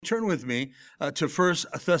Turn with me to 1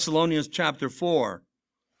 Thessalonians chapter 4.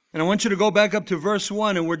 And I want you to go back up to verse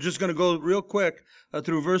 1, and we're just going to go real quick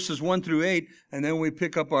through verses 1 through 8, and then we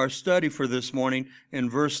pick up our study for this morning in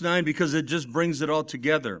verse 9, because it just brings it all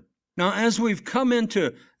together. Now, as we've come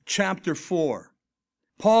into chapter 4,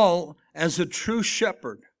 Paul, as a true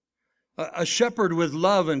shepherd, a shepherd with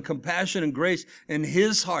love and compassion and grace in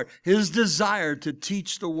his heart, his desire to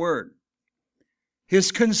teach the word,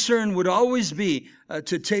 his concern would always be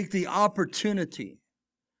to take the opportunity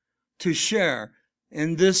to share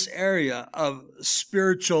in this area of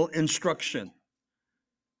spiritual instruction.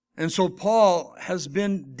 And so Paul has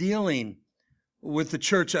been dealing with the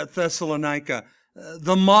church at Thessalonica,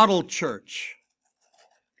 the model church.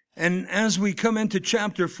 And as we come into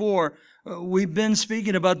chapter 4, we've been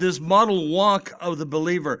speaking about this model walk of the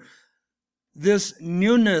believer, this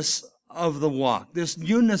newness of the walk, this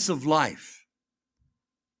newness of life.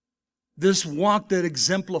 This walk that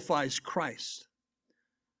exemplifies Christ.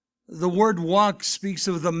 The word walk speaks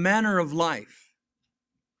of the manner of life.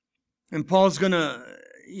 And Paul's going to,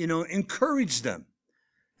 encourage them.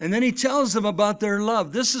 And then he tells them about their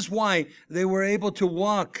love. This is why they were able to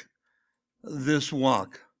walk this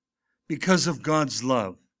walk, because of God's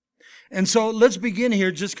love. And so let's begin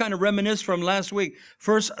here, just kind of reminisce from last week.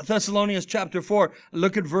 1 Thessalonians chapter 4,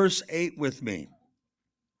 look at verse 8 with me.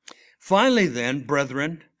 Finally then,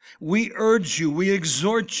 brethren, we urge you, we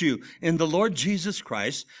exhort you in the Lord Jesus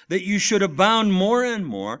Christ, that you should abound more and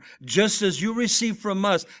more, just as you receive from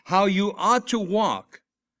us how you ought to walk.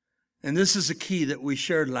 And this is a key that we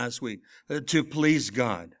shared last week, to please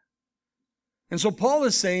God. And so Paul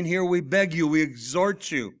is saying here, we beg you, we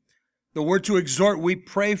exhort you. The word to exhort, we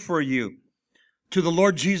pray for you to the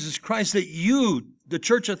Lord Jesus Christ, that you, the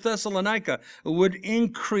church of Thessalonica, would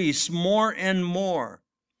increase more and more.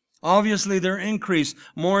 Obviously, their increase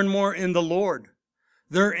more and more in the Lord.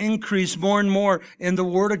 Their increase more and more in the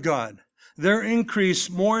Word of God. Their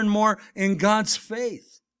increase more and more in God's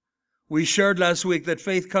faith. We shared last week that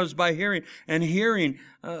faith comes by hearing, and hearing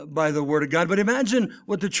by the Word of God. But imagine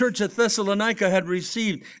what the church at Thessalonica had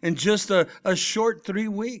received in just a short 3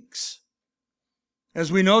 weeks.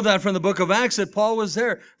 As we know that from the book of Acts, that Paul was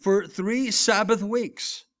there for 3 Sabbath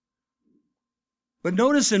weeks. But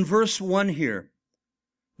notice in verse 1 here,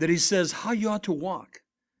 that he says how you ought to walk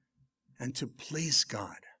and to please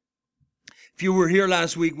God. If you were here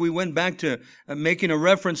last week, we went back to making a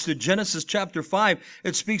reference to Genesis chapter 5.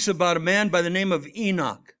 It speaks about a man by the name of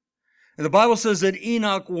Enoch. And the Bible says that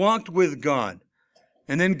Enoch walked with God,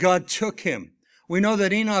 and then God took him. We know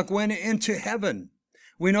that Enoch went into heaven.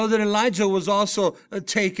 We know that Elijah was also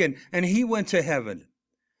taken, and he went to heaven.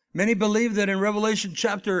 Many believe that in Revelation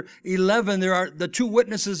chapter 11, there are the 2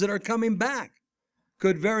 witnesses that are coming back.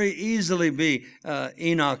 Could very easily be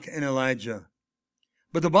Enoch and Elijah.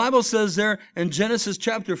 But the Bible says there in Genesis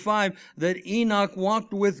chapter 5 that Enoch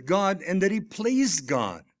walked with God and that he pleased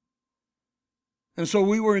God. And so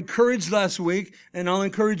we were encouraged last week, and I'll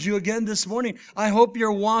encourage you again this morning. I hope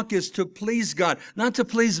your walk is to please God, not to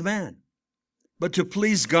please man, but to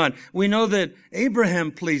please God. We know that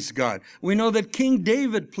Abraham pleased God. We know that King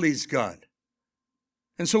David pleased God.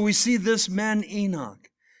 And so we see this man Enoch.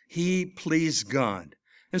 He pleased God.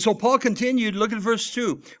 And so Paul continued, look at verse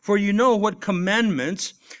 2. For you know what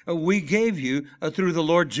commandments we gave you through the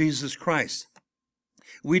Lord Jesus Christ.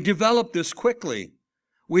 We developed this quickly.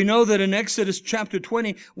 We know that in Exodus chapter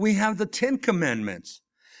 20, we have the 10 commandments.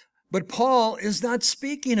 But Paul is not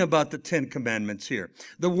speaking about the 10 commandments here.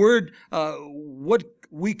 The word, what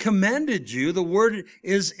we commanded you, the word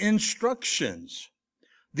is instructions.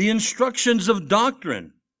 The instructions of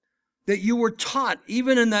doctrine that you were taught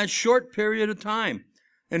even in that short period of time,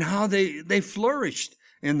 and how they flourished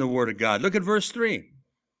in the Word of God. Look at verse 3.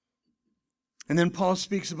 And then Paul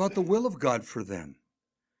speaks about the will of God for them.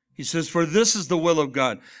 He says, for this is the will of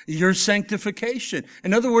God, your sanctification.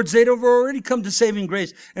 In other words, they'd have already come to saving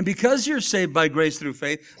grace. And because you're saved by grace through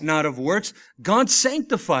faith, not of works, God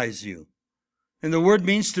sanctifies you. And the word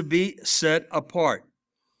means to be set apart.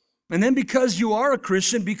 And then because you are a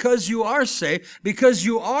Christian, because you are saved, because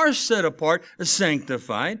you are set apart,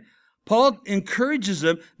 sanctified, Paul encourages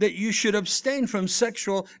them that you should abstain from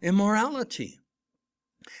sexual immorality.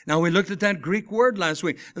 Now, we looked at that Greek word last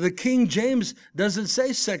week. The King James doesn't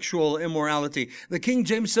say sexual immorality. The King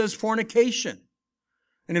James says fornication.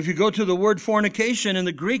 And if you go to the word fornication in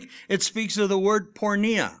the Greek, it speaks of the word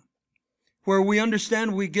porneia, where we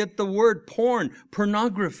understand we get the word porn,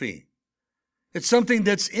 pornography. It's something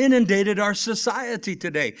that's inundated our society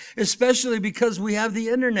today, especially because we have the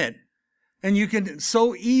internet. And you can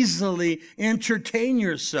so easily entertain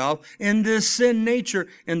yourself in this sin nature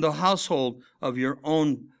in the household of your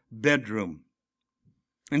own bedroom.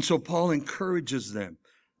 And so Paul encourages them.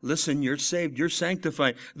 Listen, you're saved, you're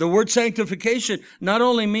sanctified. The word sanctification not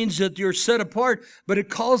only means that you're set apart, but it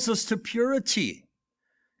calls us to purity.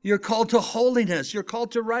 You're called to holiness. You're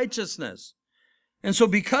called to righteousness. And so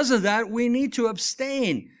because of that, we need to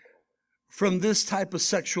abstain from this type of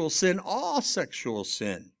sexual sin, all sexual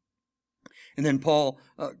sin. And then Paul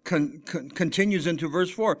continues into verse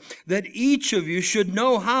 4, that each of you should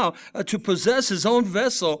know how to possess his own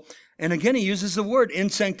vessel. And again, he uses the word in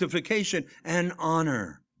sanctification and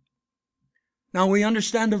honor. Now, we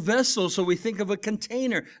understand a vessel, so we think of a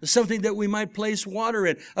container, something that we might place water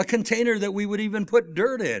in, a container that we would even put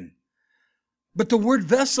dirt in. But the word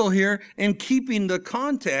vessel here, in keeping the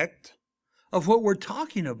context of what we're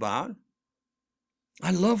talking about,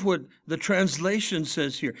 I love what the translation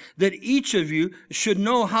says here, that each of you should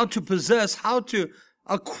know how to possess, how to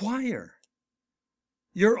acquire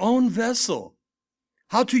your own vessel.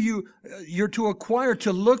 How you're to acquire,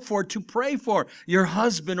 to look for, to pray for your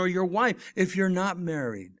husband or your wife if you're not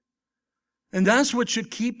married. And that's what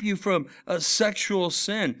should keep you from sexual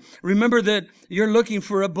sin. Remember that you're looking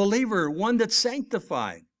for a believer, one that's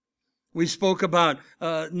sanctified. We spoke about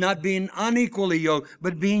not being unequally yoked,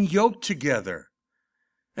 but being yoked together.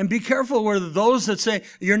 And be careful with those that say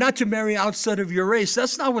you're not to marry outside of your race.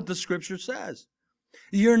 That's not what the scripture says.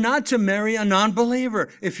 You're not to marry a non-believer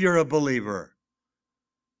if you're a believer.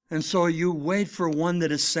 And so you wait for one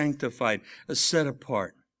that is sanctified, set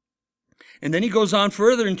apart. And then he goes on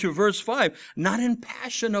further into verse 5, not in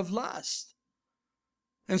passion of lust.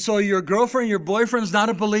 And so your girlfriend, your boyfriend's not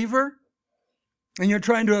a believer, and you're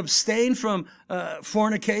trying to abstain from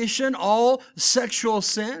fornication, all sexual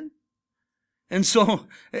sin. And so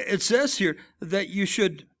it says here that you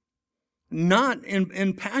should not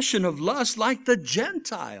in passion of lust like the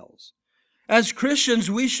Gentiles. As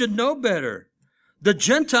Christians, we should know better. The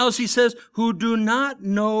Gentiles, he says, who do not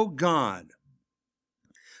know God.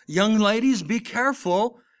 Young ladies, be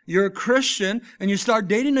careful. You're a Christian and you start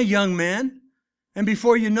dating a young man, and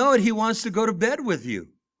before you know it, he wants to go to bed with you.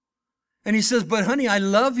 And he says, but honey, I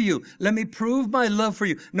love you. Let me prove my love for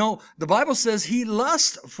you. No, the Bible says he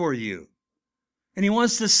lusts for you. And he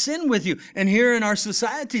wants to sin with you. And here in our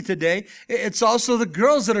society today, it's also the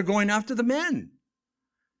girls that are going after the men.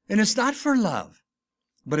 And it's not for love,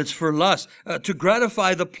 but it's for lust, to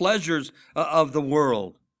gratify the pleasures of the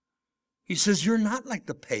world. He says, you're not like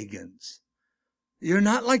the pagans. You're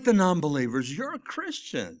not like the non-believers. You're a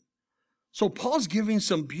Christian. So Paul's giving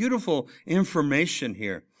some beautiful information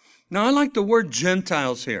here. Now, I like the word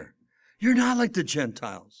Gentiles here. You're not like the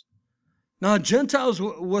Gentiles. Now, a Gentile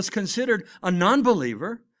was considered a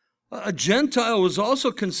non-believer. A Gentile was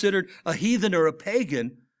also considered a heathen or a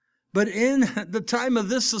pagan. But in the time of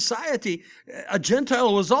this society, a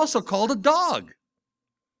Gentile was also called a dog.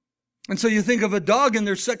 And so you think of a dog and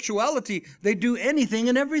their sexuality, they do anything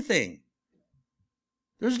and everything.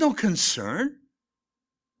 There's no concern.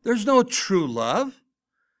 There's no true love.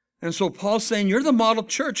 And so Paul's saying, you're the model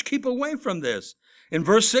church. Keep away from this. In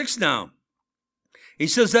verse 6 now, he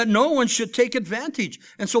says that no one should take advantage.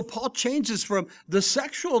 And so Paul changes from the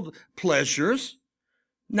sexual pleasures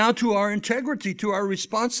now to our integrity, to our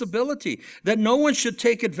responsibility, that no one should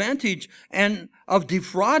take advantage and of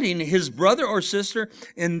defrauding his brother or sister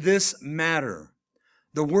in this matter.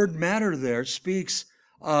 The word matter there speaks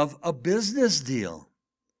of a business deal.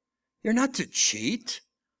 You're not to cheat.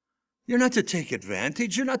 You're not to take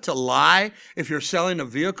advantage. You're not to lie if you're selling a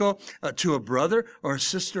vehicle to a brother or a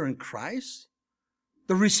sister in Christ.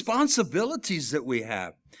 The responsibilities that we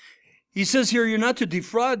have. He says here, you're not to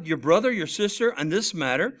defraud your brother, your sister on this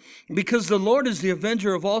matter, because the Lord is the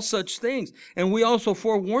avenger of all such things. And we also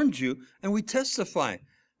forewarned you, and we testify.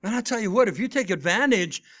 And I tell you what, if you take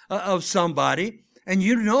advantage of somebody and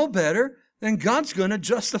you know better, then God's going to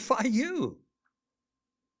justify you.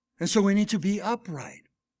 And so we need to be upright.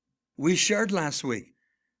 We shared last week.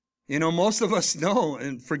 You know, most of us know,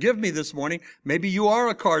 and forgive me this morning, maybe you are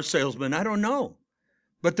a car salesman. I don't know.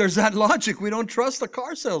 But there's that logic. We don't trust a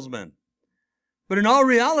car salesman. But in all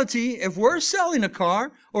reality, if we're selling a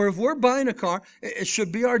car or if we're buying a car, it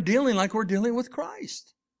should be our dealing like we're dealing with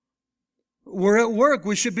Christ. We're at work.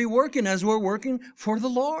 We should be working as we're working for the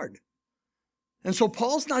Lord. And so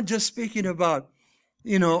Paul's not just speaking about,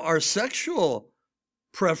 our sexual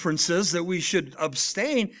preferences that we should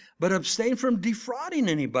abstain, but abstain from defrauding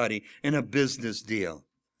anybody in a business deal.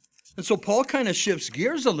 And so Paul kind of shifts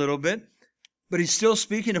gears a little bit, but he's still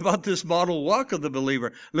speaking about this model walk of the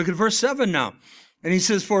believer. Look at verse 7 now. And he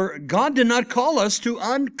says, for God did not call us to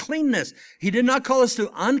uncleanness. He did not call us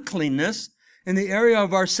to uncleanness in the area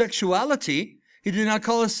of our sexuality. He did not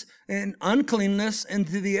call us in uncleanness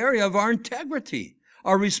into the area of our integrity,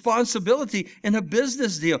 our responsibility in a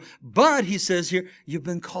business deal. But he says here, you've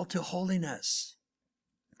been called to holiness.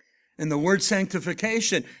 In the word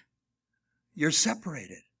sanctification, you're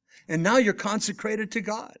separated. And now you're consecrated to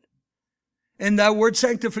God. And that word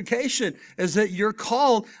sanctification is that you're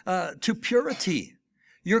called to purity.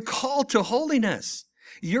 You're called to holiness.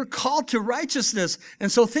 You're called to righteousness.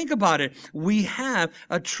 And so think about it. We have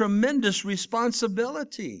a tremendous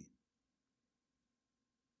responsibility.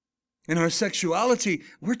 In our sexuality,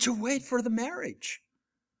 we're to wait for the marriage.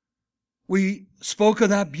 We spoke of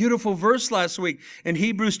that beautiful verse last week in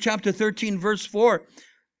Hebrews chapter 13, verse 4.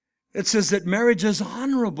 It says that marriage is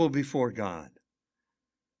honorable before God.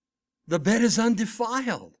 The bed is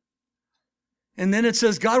undefiled. And then it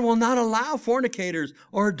says God will not allow fornicators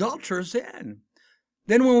or adulterers in.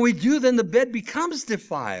 Then when we do, then the bed becomes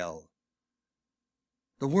defiled.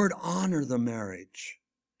 The word honor the marriage.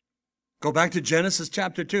 Go back to Genesis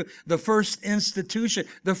chapter 2. The first institution,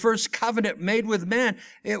 the first covenant made with man,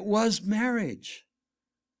 it was marriage.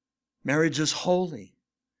 Marriage is holy.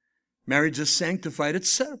 Marriage is sanctified.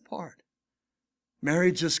 It's set apart.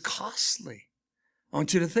 Marriage is costly. I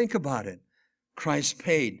want you to think about it. Christ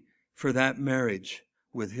paid for that marriage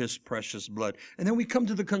with his precious blood. And then we come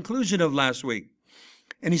to the conclusion of last week.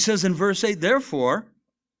 And he says in verse 8, therefore,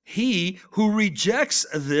 he who rejects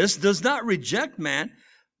this does not reject man,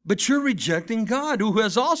 but you're rejecting God, who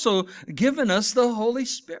has also given us the Holy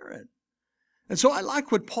Spirit. And so I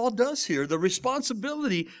like what Paul does here, the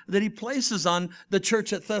responsibility that he places on the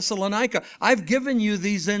church at Thessalonica. I've given you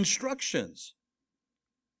these instructions.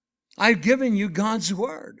 I've given you God's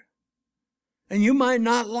word. And you might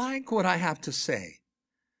not like what I have to say.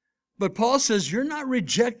 But Paul says, you're not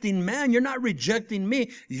rejecting man. You're not rejecting me.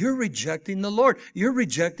 You're rejecting the Lord. You're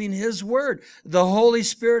rejecting his word. The Holy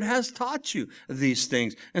Spirit has taught you these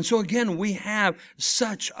things. And so again, we have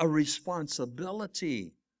such a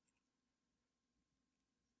responsibility.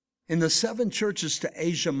 In the 7 churches to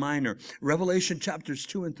Asia Minor, Revelation chapters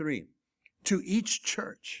 2 and 3, to each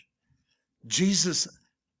church, Jesus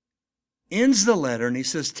ends the letter and he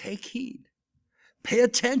says, take heed. Pay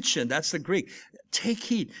attention. That's the Greek. Take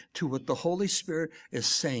heed to what the Holy Spirit is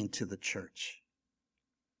saying to the church.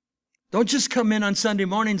 Don't just come in on Sunday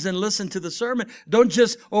mornings and listen to the sermon. Don't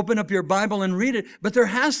just open up your Bible and read it, but there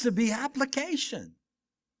has to be application.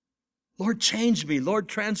 Lord, change me. Lord,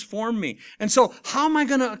 transform me. And so how am I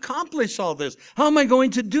going to accomplish all this? How am I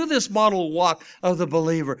going to do this model walk of the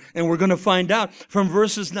believer? And we're going to find out from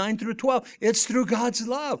verses 9 through 12. It's through God's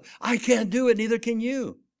love. I can't do it, neither can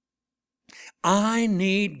you. I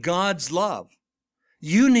need God's love.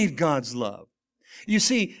 You need God's love. You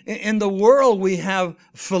see, in the world we have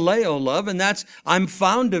phileo love, and that's, I'm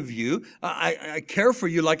fond of you. I care for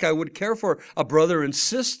you like I would care for a brother and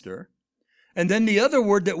sister. And then the other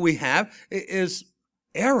word that we have is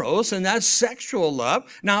eros, and that's sexual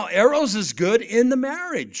love. Now, eros is good in the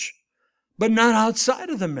marriage, but not outside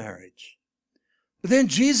of the marriage. But then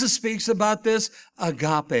Jesus speaks about this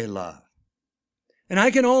agape love. And I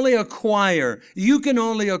can only acquire, you can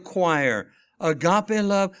only acquire agape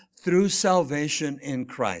love through salvation in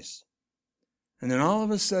Christ. And then all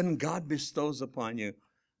of a sudden, God bestows upon you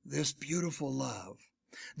this beautiful love.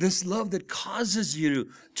 This love that causes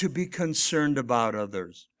you to be concerned about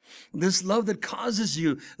others. This love that causes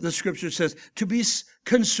you, the scripture says, to be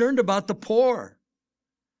concerned about the poor,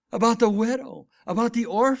 about the widow, about the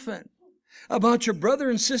orphan, about your brother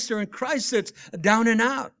and sister in Christ that's down and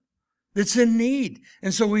out, that's in need.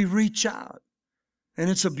 And so we reach out. And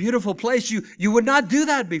it's a beautiful place. You would not do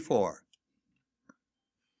that before.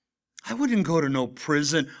 I wouldn't go to no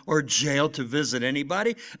prison or jail to visit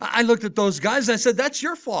anybody. I looked at those guys. I said, that's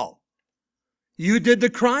your fault. You did the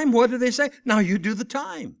crime. What did they say? Now you do the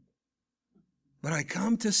time. But I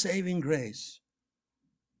come to saving grace.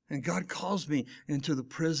 And God calls me into the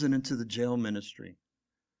prison, into the jail ministry.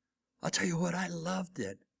 I'll tell you what, I loved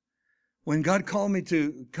it. When God called me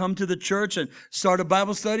to come to the church and start a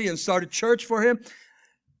Bible study and start a church for him,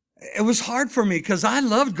 it was hard for me because I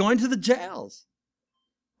loved going to the jails.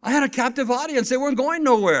 I had a captive audience. They weren't going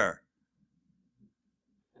nowhere.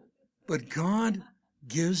 But God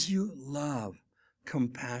gives you love,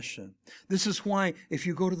 compassion. This is why if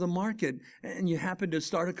you go to the market and you happen to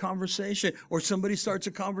start a conversation or somebody starts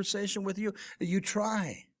a conversation with you, you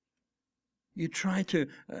try. You try to,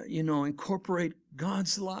 incorporate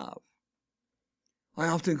God's love. I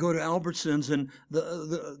often go to Albertsons and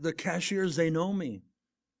the cashiers, they know me.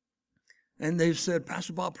 And they've said,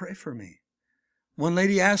 Pastor Bob, pray for me. One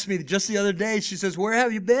lady asked me just the other day, she says, where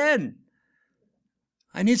have you been?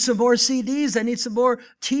 I need some more CDs. I need some more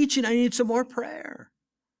teaching. I need some more prayer.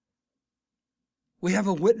 We have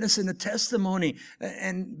a witness and a testimony.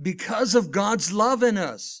 And because of God's love in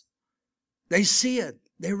us, they see it.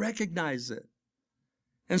 They recognize it.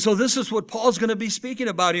 And so this is what Paul's going to be speaking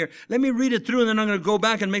about here. Let me read it through, and then I'm going to go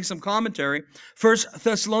back and make some commentary. 1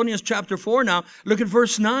 Thessalonians chapter 4 now. Look at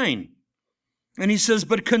verse 9. And he says,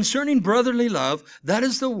 but concerning brotherly love, that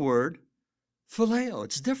is the word phileo.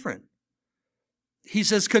 It's different. He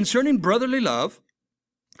says, concerning brotherly love,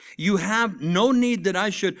 you have no need that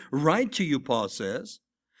I should write to you, Paul says,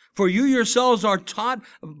 for you yourselves are taught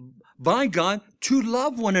by God to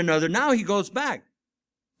love one another. Now he goes back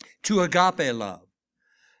to agape love.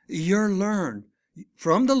 You're learned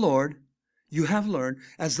from the Lord, you have learned,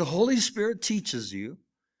 as the Holy Spirit teaches you,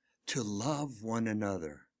 to love one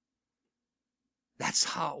another. That's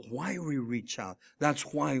why we reach out. That's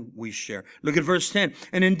why we share. Look at verse 10.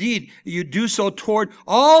 And indeed, you do so toward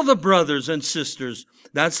all the brothers and sisters.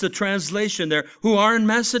 That's the translation there, who are in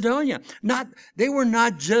Macedonia. They were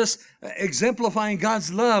not just exemplifying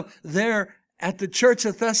God's love there at the church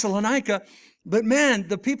of Thessalonica, but man,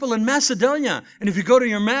 the people in Macedonia. And if you go to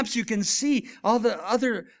your maps, you can see all the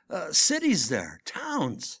other cities there,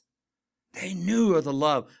 towns. They knew of the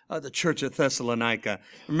love of the church at Thessalonica.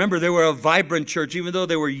 Remember, they were a vibrant church. Even though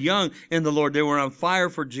they were young in the Lord, they were on fire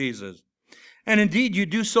for Jesus. And indeed, you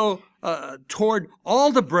do so toward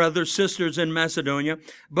all the brothers, sisters in Macedonia.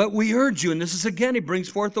 But we urge you, and this is again, he brings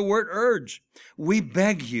forth the word urge. We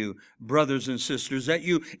beg you, brothers and sisters, that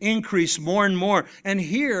you increase more and more. And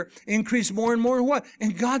here, increase more and more in what?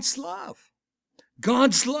 In God's love.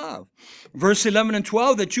 God's love. Verse 11 and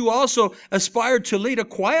 12, that you also aspire to lead a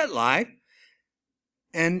quiet life.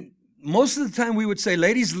 And most of the time we would say,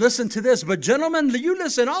 ladies, listen to this. But gentlemen, you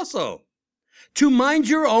listen also. To mind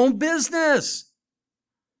your own business.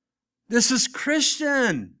 This is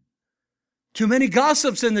Christian. Too many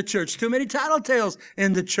gossips in the church. Too many tattletales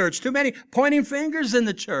in the church. Too many pointing fingers in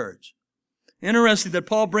the church. Interesting that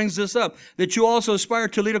Paul brings this up. That you also aspire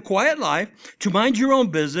to lead a quiet life, to mind your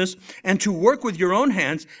own business, and to work with your own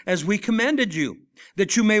hands as we commanded you.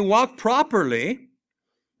 That you may walk properly.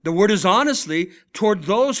 The word is honestly toward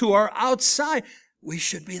those who are outside. We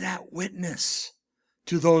should be that witness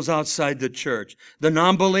to those outside the church. The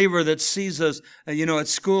non-believer that sees us, at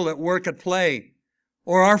school, at work, at play.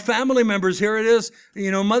 Or our family members. Here it is,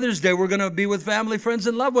 Mother's Day. We're going to be with family, friends,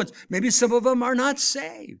 and loved ones. Maybe some of them are not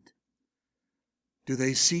saved. Do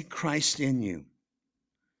they see Christ in you?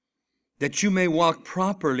 That you may walk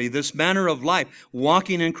properly, this manner of life,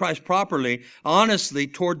 walking in Christ properly, honestly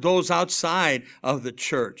toward those outside of the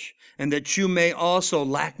church, and that you may also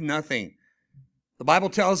lack nothing. The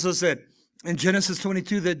Bible tells us that in Genesis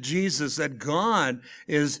 22 that God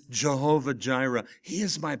is Jehovah Jireh. He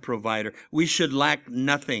is my provider. We should lack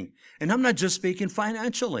nothing. And I'm not just speaking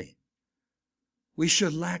financially. We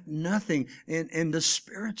should lack nothing in the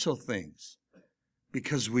spiritual things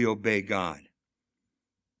because we obey God.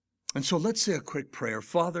 And so let's say a quick prayer.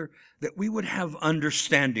 Father, that we would have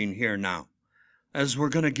understanding here now as we're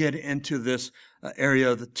going to get into this area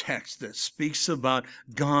of the text that speaks about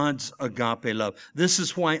God's agape love. This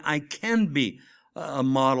is why I can be a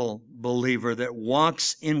model believer that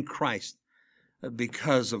walks in Christ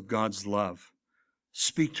because of God's love.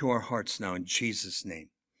 Speak to our hearts now in Jesus' name.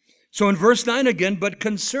 So in verse 9 again, but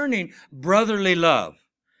concerning brotherly love,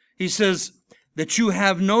 he says that you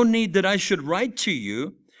have no need that I should write to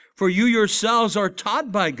you, for you yourselves are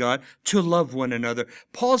taught by God to love one another.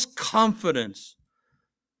 Paul's confidence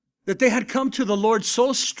that they had come to the Lord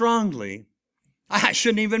so strongly, I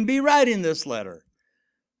shouldn't even be writing this letter.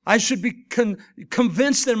 I should be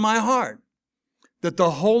convinced in my heart that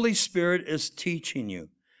the Holy Spirit is teaching you.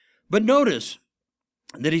 But notice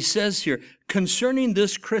that he says here, concerning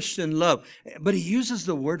this Christian love, but he uses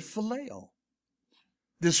the word phileo,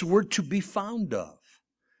 this word to be found of.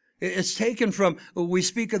 It's taken from, we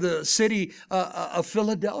speak of the city of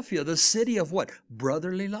Philadelphia, the city of what?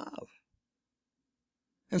 Brotherly love.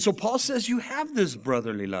 And so Paul says you have this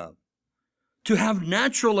brotherly love. To have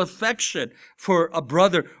natural affection for a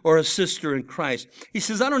brother or a sister in Christ. He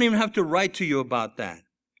says, I don't even have to write to you about that.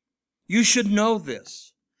 You should know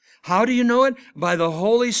this. How do you know it? By the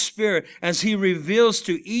Holy Spirit as He reveals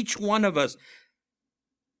to each one of us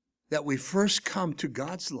that we first come to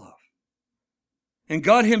God's love. And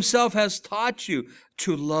God Himself has taught you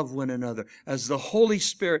to love one another as the Holy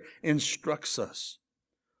Spirit instructs us.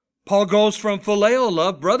 Paul goes from phileo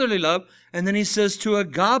love, brotherly love, and then he says to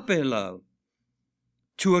agape love.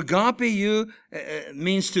 To agape you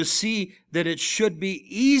means to see that it should be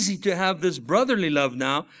easy to have this brotherly love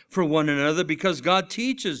now for one another because God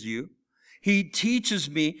teaches you. He teaches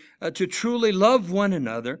me to truly love one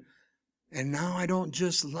another. And now I don't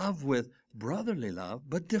just love with brotherly love,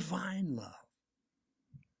 but divine love.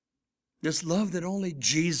 This love that only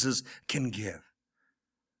Jesus can give.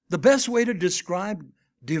 The best way to describe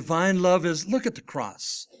divine love is look at the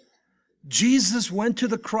cross. Jesus went to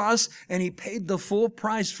the cross and He paid the full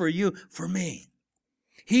price for you, for me.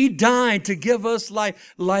 He died to give us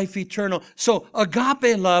life eternal. So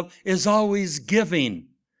agape love is always giving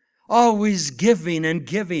and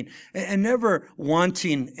giving, and never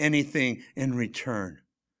wanting anything in return.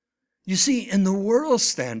 You see, in the world's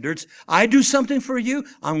standards, I do something for you,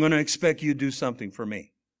 I'm going to expect you to do something for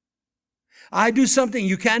me. I do something,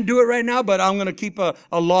 you can't do it right now, but I'm going to keep a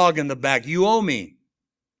log in the back. You owe me.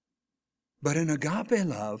 But in agape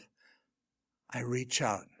love, I reach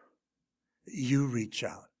out. You reach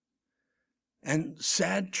out. And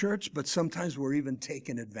sad, church, but sometimes we're even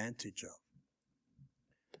taken advantage of.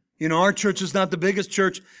 You know, our church is not the biggest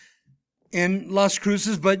church in Las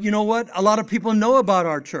Cruces, but you know what? A lot of people know about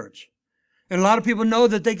our church. And a lot of people know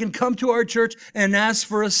that they can come to our church and ask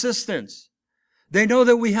for assistance. They know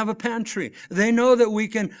that we have a pantry. They know that we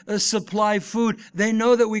can supply food. They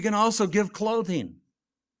know that we can also give clothing.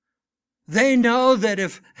 They know that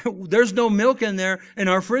if there's no milk in there in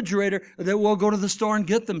our refrigerator, that we'll go to the store and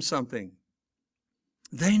get them something.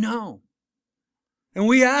 They know. And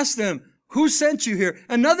we ask them, who sent you here?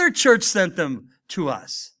 Another church sent them to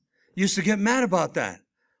us. Used to get mad about that.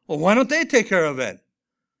 Well, why don't they take care of it?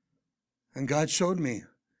 And God showed me,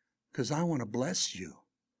 because I want to bless you.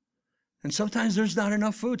 And sometimes there's not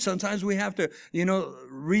enough food. Sometimes we have to,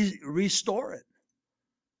 restore it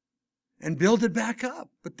and build it back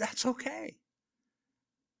up. But that's okay.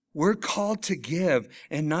 We're called to give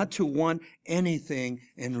and not to want anything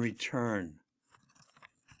in return.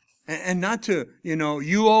 And not to,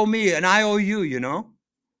 you owe me and I owe you,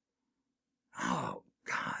 Oh,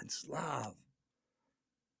 God's love.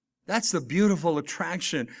 That's the beautiful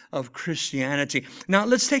attraction of Christianity. Now,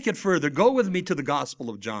 let's take it further. Go with me to the Gospel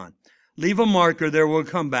of John. Leave a marker there. We'll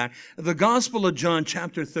come back. The Gospel of John,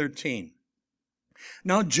 chapter 13.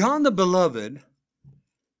 Now, John the Beloved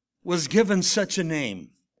was given such a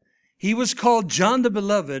name. He was called John the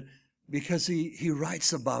Beloved because he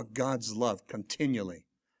writes about God's love continually.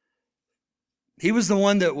 He was the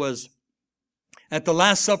one that was at the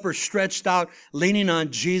Last Supper stretched out, leaning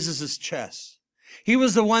on Jesus' chest. He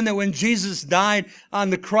was the one that when Jesus died on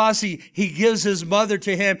the cross, he gives his mother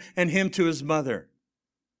to him and him to his mother.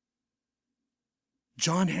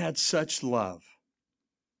 John had such love.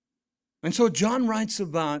 And so John writes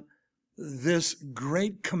about this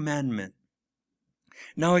great commandment.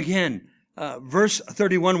 Now again, verse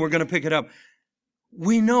 31, we're going to pick it up.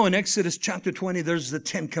 We know in Exodus chapter 20, there's the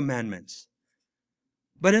 10 commandments.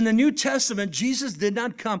 But in the New Testament, Jesus did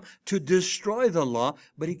not come to destroy the law,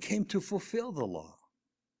 but he came to fulfill the law.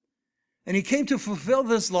 And he came to fulfill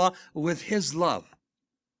this law with his love.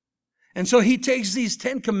 And so he takes these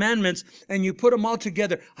 10 commandments and you put them all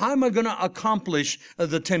together. How am I going to accomplish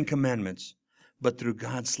the 10 commandments? But through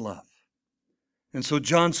God's love. And so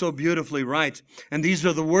John so beautifully writes, and these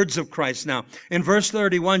are the words of Christ now. In verse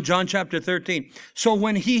 31, John chapter 13. So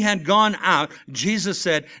when he had gone out, Jesus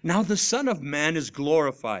said, now the Son of Man is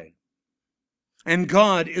glorified, and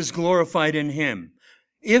God is glorified in him.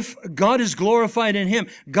 If God is glorified in him,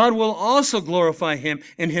 God will also glorify him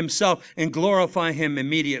in himself and glorify him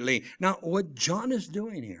immediately. Now, what John is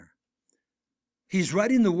doing here, he's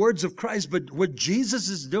writing the words of Christ, but what Jesus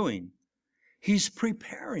is doing, he's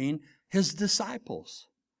preparing his disciples.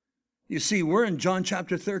 You see, we're in John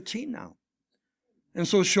chapter 13 now. And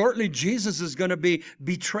so shortly, Jesus is going to be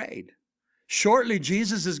betrayed. Shortly,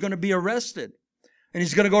 Jesus is going to be arrested. And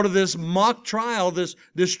he's going to go to this mock trial,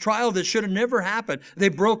 this trial that should have never happened. They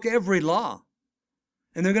broke every law.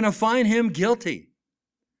 And they're going to find him guilty.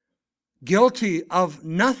 Guilty of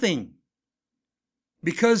nothing.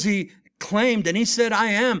 Because he claimed and he said, I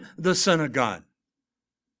am the Son of God.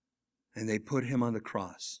 And they put him on the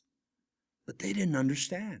cross. But they didn't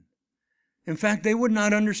understand. In fact, they would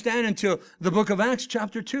not understand until the book of Acts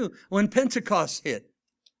chapter 2, when Pentecost hit.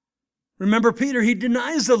 Remember Peter, he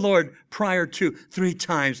denies the Lord prior to 3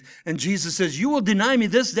 times. And Jesus says, you will deny me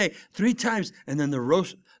this day 3 times. And then the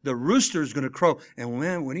rooster is going to crow. And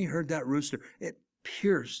when he heard that rooster, it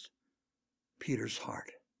pierced Peter's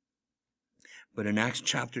heart. But in Acts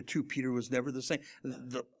chapter 2, Peter was never the same.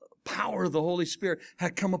 The power of the Holy Spirit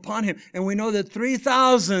had come upon him. And we know that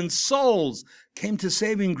 3,000 souls came to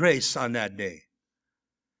saving grace on that day.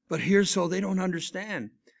 But here, so they don't understand.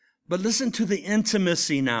 But listen to the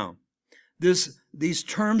intimacy now. These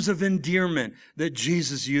terms of endearment that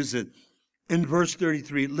Jesus uses in verse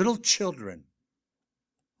 33. Little children.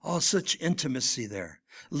 Oh, such intimacy there.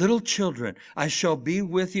 Little children, I shall be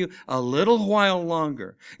with you a little while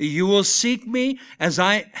longer. You will seek me, as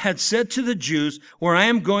I had said to the Jews, where I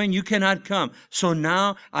am going, you cannot come. So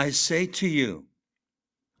now I say to you,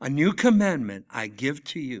 a new commandment I give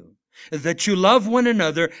to you, that you love one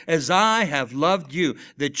another as I have loved you,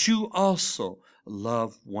 that you also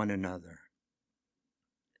love one another.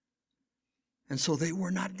 And so they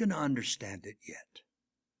were not going to understand it yet.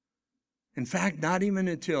 In fact, not even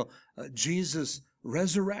until Jesus'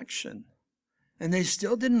 resurrection. And they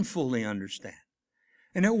still didn't fully understand.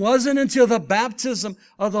 And it wasn't until the baptism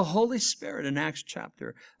of the Holy Spirit in Acts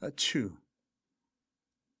chapter 2.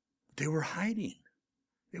 They were hiding.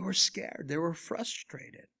 They were scared. They were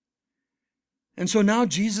frustrated. And so now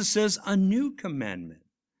Jesus says, a new commandment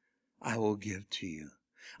I will give to you.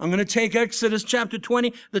 I'm going to take Exodus chapter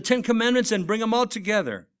 20, the 10 commandments, and bring them all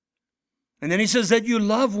together. And then he says that you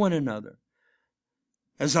love one another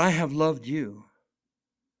as I have loved you,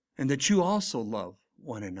 and that you also love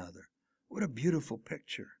one another. What a beautiful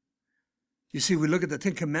picture. You see, we look at the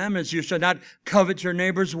 10 commandments. You should not covet your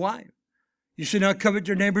neighbor's wife. You should not covet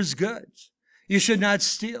your neighbor's goods. You should not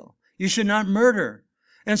steal. You should not murder.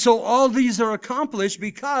 And so all these are accomplished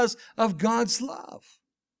because of God's love.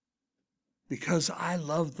 Because I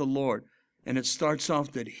love the Lord. And it starts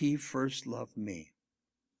off that He first loved me.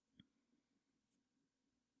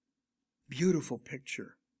 Beautiful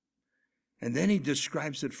picture. And then He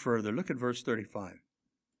describes it further. Look at verse 35.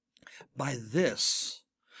 By this,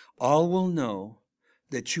 all will know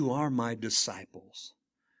that you are my disciples.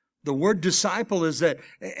 The word disciple is that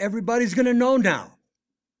everybody's going to know now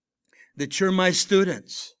that you're my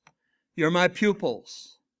students. You're my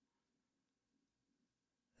pupils.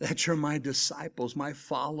 That you're my disciples, my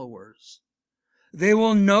followers. They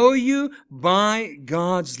will know you by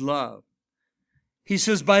God's love. He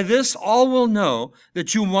says, by this all will know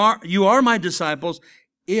that you are my disciples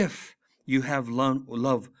if you have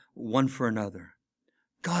love one for another.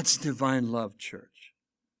 God's divine love, church.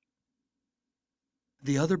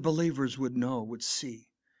 The other believers would know, would see.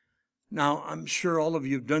 Now, I'm sure all of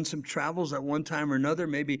you have done some travels at one time or another,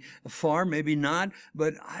 maybe far, maybe not,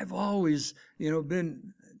 but I've always,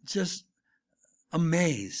 been just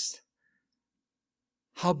amazed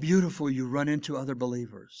how beautiful you run into other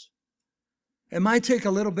believers. It might take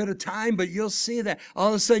a little bit of time, but you'll see that. All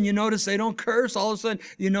of a sudden you notice they don't curse. All of a sudden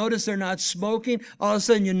you notice they're not smoking. All of a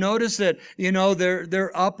sudden you notice that,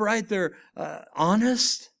 they're upright, they're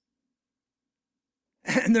honest.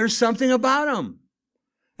 And there's something about them.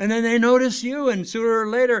 And then they notice you, and sooner or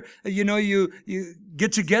later, you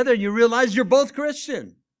get together and you realize you're both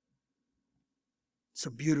Christian. It's a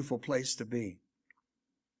beautiful place to be.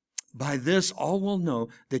 By this all will know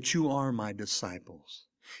that you are my disciples,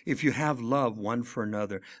 if you have love one for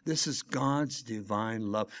another. This is God's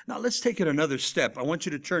divine love. Now let's take it another step. I want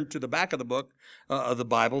you to turn to the back of the book of the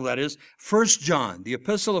Bible, that is 1 John, the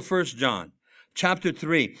epistle of 1 John, chapter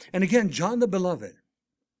 3. And again, John the Beloved.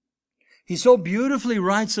 He so beautifully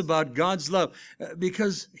writes about God's love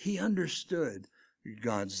because he understood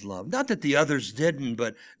God's love. Not that the others didn't,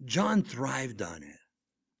 but John thrived on it.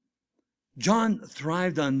 John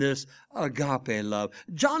thrived on this agape love.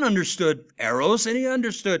 John understood eros and he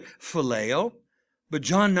understood phileo, but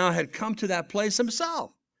John now had come to that place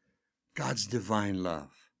himself. God's divine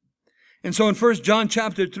love. And so in 1 John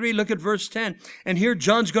chapter 3, look at verse 10. And here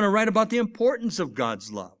John's going to write about the importance of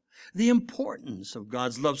God's love. The importance of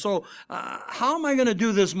God's love. So how am I going to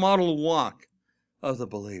do this model walk of the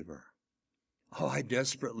believer? Oh, I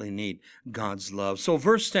desperately need God's love. So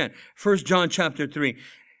verse 10, 1 John chapter 3.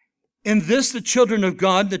 In this, the children of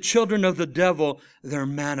God, the children of the devil, they're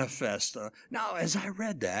manifest. Now, as I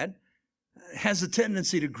read that, it has a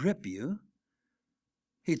tendency to grip you.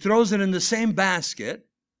 He throws it in the same basket.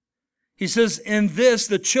 He says, in this,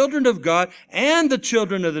 the children of God and the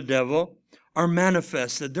children of the devil are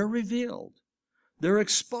manifested. They're revealed. They're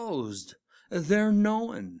exposed. They're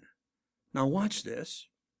known. Now watch this.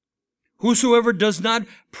 Whosoever does not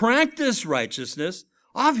practice righteousness,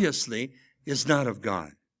 obviously, is not of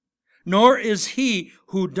God. Nor is he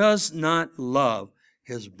who does not love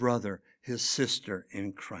his brother, his sister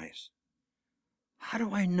in Christ. How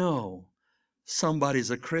do I know somebody's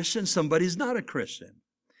a Christian, somebody's not a Christian?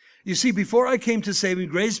 You see, before I came to saving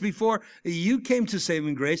grace, before you came to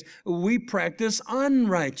saving grace, we practice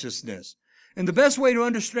unrighteousness. And the best way to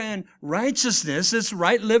understand righteousness is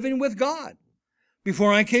right living with God.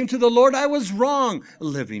 Before I came to the Lord, I was wrong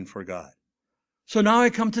living for God. So now I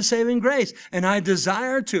come to saving grace, and I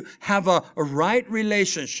desire to have a right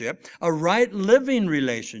relationship, a right living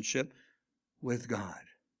relationship with God.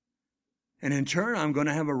 And in turn, I'm going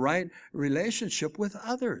to have a right relationship with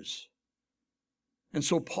others. And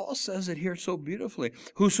so Paul says it here so beautifully.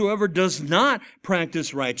 Whosoever does not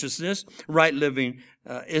practice righteousness, right living,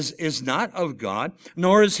 is not of God,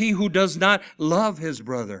 nor is he who does not love his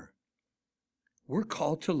brother. We're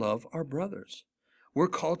called to love our brothers. We're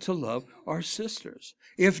called to love our sisters.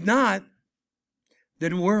 If not,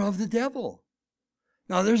 then we're of the devil.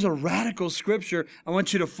 Now, there's a radical scripture. I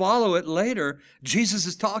want you to follow it later. Jesus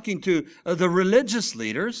is talking to the religious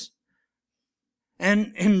leaders.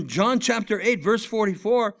 And in John chapter 8, verse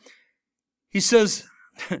 44, he says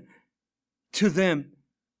to them,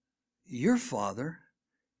 your father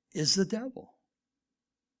is the devil.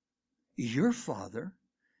 Your father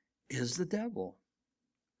is the devil.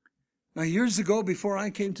 Now, years ago, before I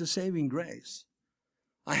came to saving grace,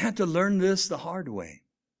 I had to learn this the hard way.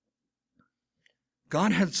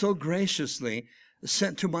 God had so graciously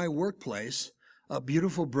sent to my workplace a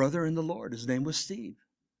beautiful brother in the Lord. His name was Steve.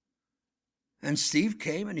 And Steve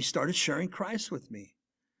came and he started sharing Christ with me.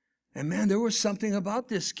 And man, there was something about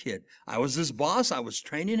this kid. I was his boss. I was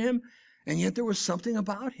training him. And yet there was something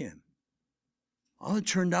about him. Well, it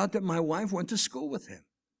turned out that my wife went to school with him.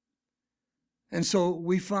 And so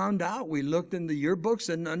we found out, we looked in the yearbooks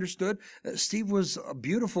and understood that Steve was a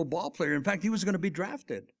beautiful ball player. In fact, he was going to be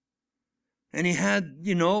drafted. And he had,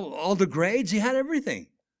 all the grades. He had everything.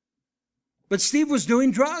 But Steve was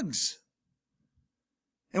doing drugs.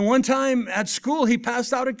 And one time at school, he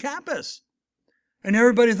passed out at campus. And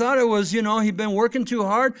everybody thought it was, he'd been working too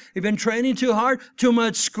hard. He'd been training too hard, too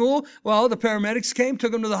much school. Well, the paramedics came,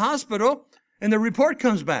 took him to the hospital, and the report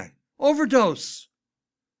comes back. Overdose.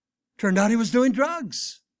 Turned out he was doing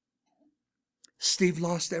drugs. Steve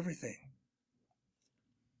lost everything.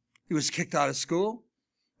 He was kicked out of school.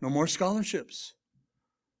 No more scholarships.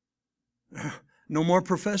 No more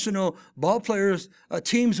professional ball players.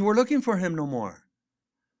 Teams were looking for him no more.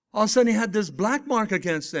 All of a sudden he had this black mark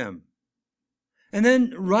against him. And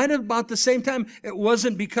then right about the same time, it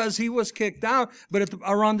wasn't because he was kicked out, but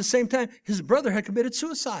around the same time, his brother had committed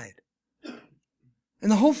suicide. And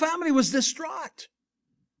the whole family was distraught.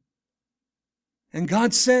 And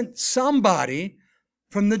God sent somebody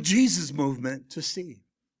from the Jesus movement to Steve.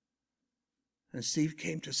 And Steve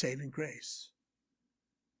came to saving grace.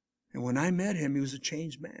 And when I met him, he was a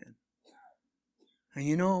changed man.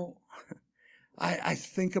 And I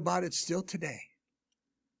think about it still today.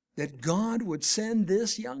 That God would send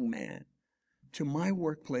this young man to my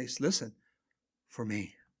workplace, listen, for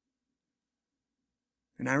me.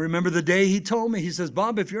 And I remember the day he told me, he says,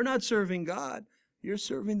 Bob, if you're not serving God, you're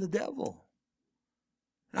serving the devil.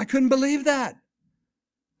 And I couldn't believe that.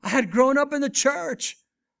 I had grown up in the church.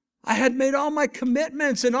 I had made all my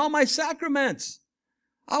commitments and all my sacraments.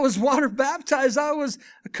 I was water baptized. I was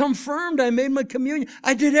confirmed. I made my communion.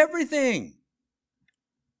 I did everything.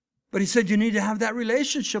 But he said, you need to have that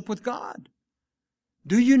relationship with God.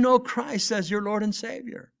 Do you know Christ as your Lord and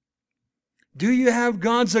Savior? Do you have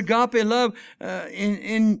God's agape love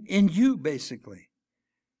in you, basically?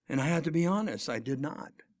 And I had to be honest, I did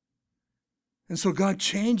not. And so God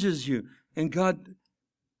changes you, and God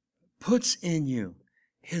puts in you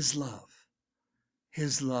His love.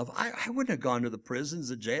 His love. I wouldn't have gone to the prisons,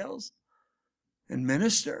 the jails, and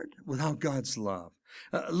ministered without God's love.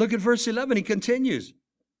 Look at verse 11. He continues.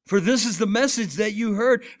 For this is the message that you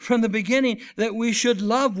heard from the beginning, that we should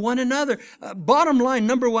love one another. Bottom line,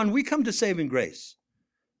 number one, we come to saving grace.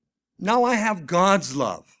 Now I have God's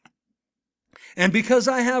love. And because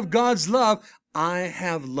I have God's love, I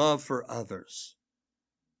have love for others.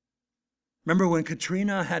 Remember when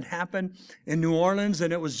Katrina had happened in New Orleans,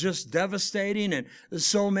 and it was just devastating, and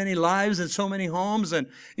so many lives and so many homes. And,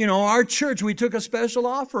 our church, we took a special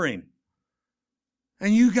offering.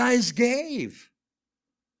 And you guys gave.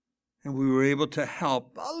 And we were able to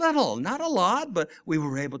help a little, not a lot, but we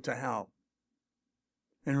were able to help.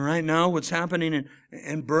 And right now, what's happening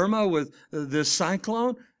in Burma with this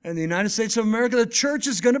cyclone and the United States of America, the church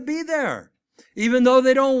is going to be there, even though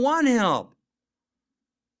they don't want help.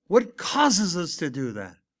 What causes us to do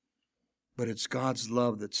that? But it's God's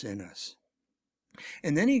love that's in us.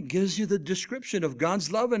 And then he gives you the description of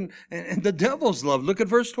God's love and the devil's love. Look at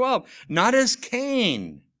verse 12. Not as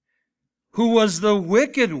Cain, who was the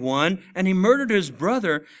wicked one, and he murdered his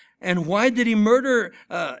brother. And why did he murder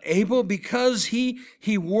Abel? Because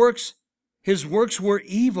his works were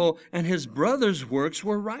evil, and his brother's works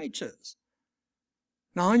were righteous.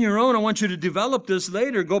 Now, on your own, I want you to develop this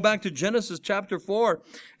later. Go back to Genesis chapter 4,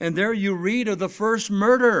 and there you read of the first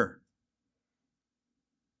murder.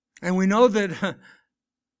 And we know that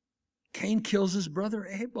Cain kills his brother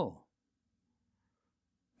Abel.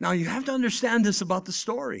 Now you have to understand this about the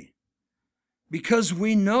story, because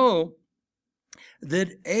we know that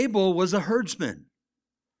Abel was a herdsman.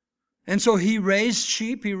 And so he raised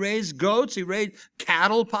sheep, he raised goats, he raised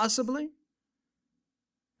cattle possibly.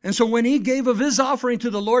 And so when he gave of his offering to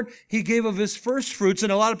the Lord, he gave of his first fruits.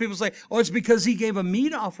 And a lot of people say, oh, it's because he gave a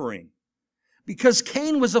meat offering. Because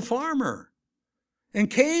Cain was a farmer. And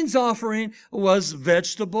Cain's offering was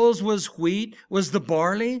vegetables, was wheat, was the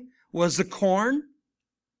barley, was the corn.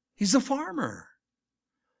 He's a farmer.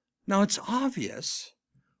 Now it's obvious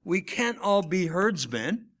we can't all be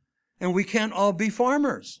herdsmen and we can't all be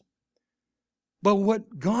farmers. But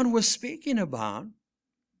what God was speaking about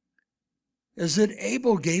is that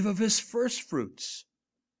Abel gave of his first fruits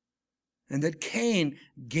and that Cain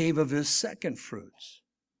gave of his second fruits.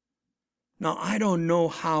 Now, I don't know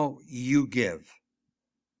how you give,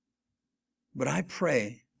 but I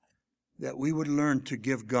pray that we would learn to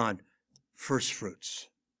give God first fruits.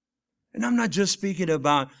 And I'm not just speaking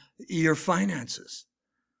about your finances,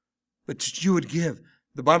 but that you would give.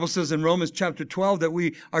 The Bible says in Romans chapter 12 that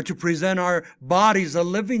we are to present our bodies a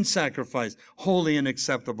living sacrifice, holy and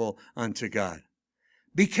acceptable unto God.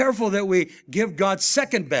 Be careful that we give God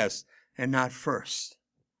second best and not first.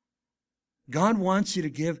 God wants you to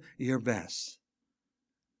give your best.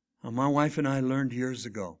 Now, my wife and I learned years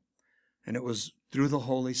ago, and it was through the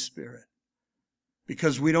Holy Spirit,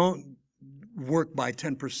 because we don't work by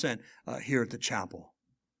 10% here at the chapel.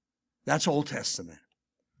 That's Old Testament.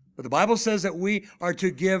 But the Bible says that we are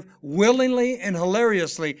to give willingly and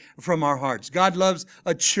hilariously from our hearts. God loves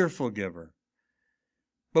a cheerful giver.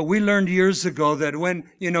 But we learned years ago that when,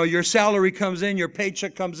 your salary comes in, your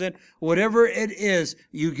paycheck comes in, whatever it is,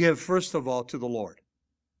 you give first of all to the Lord.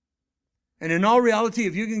 And in all reality,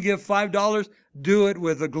 if you can give $5, do it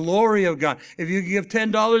with the glory of God. If you can give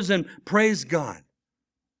 $10, then praise God.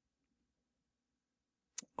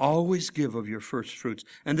 Always give of your first fruits.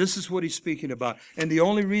 And this is what he's speaking about. And the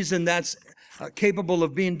only reason that's capable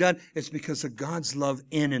of being done is because of God's love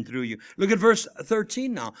in and through you. Look at verse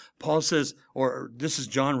 13 now. Paul says, or this is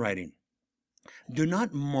John writing, do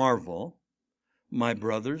not marvel, my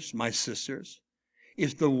brothers, my sisters,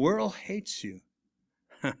 if the world hates you.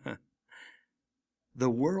 The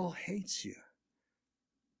world hates you.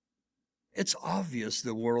 It's obvious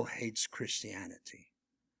the world hates Christianity.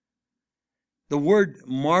 The word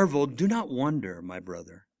marvel, do not wonder, my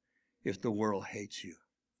brother, if the world hates you.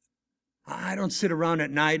 I don't sit around at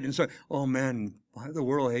night and say, oh man, the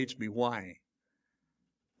world hates me. Why?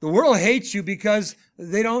 The world hates you because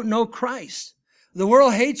they don't know Christ. The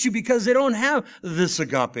world hates you because they don't have this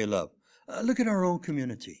agape love. Look at our own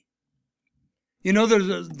community.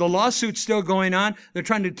 There's the lawsuit's still going on. They're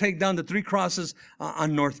trying to take down the 3 crosses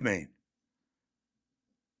on North Main.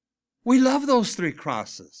 We love those 3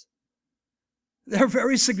 crosses. They're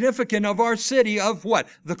very significant of our city of what?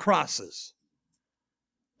 The crosses.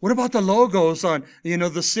 What about the logos on,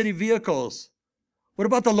 the city vehicles? What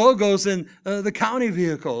about the logos in the county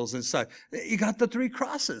vehicles and such? You got the 3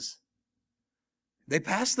 crosses. They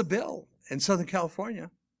passed the bill in Southern California.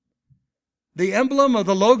 The emblem of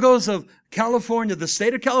the logos of California, the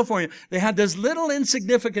state of California, they had this little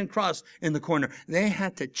insignificant cross in the corner. They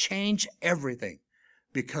had to change everything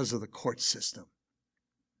because of the court system.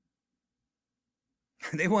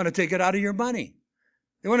 They want to take it out of your money.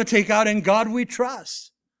 They want to take out in God we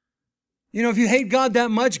trust. If you hate God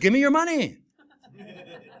that much, give me your money.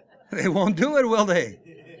 They won't do it, will they?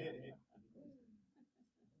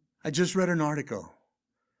 I just read an article.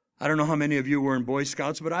 I don't know how many of you were in Boy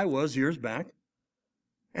Scouts, but I was years back.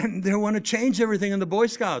 And they want to change everything in the Boy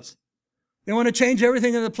Scouts. They want to change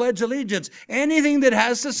everything in the Pledge of Allegiance. Anything that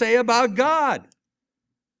has to say about God.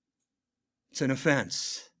 It's an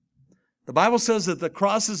offense. The Bible says that the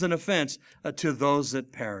cross is an offense to those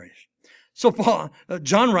that perish. So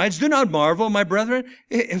John writes, do not marvel, my brethren,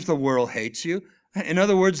 if the world hates you. In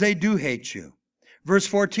other words, they do hate you. Verse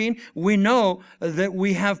 14, we know that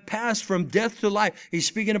we have passed from death to life. He's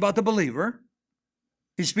speaking about the believer.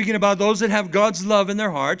 He's speaking about those that have God's love in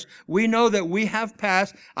their hearts. We know that we have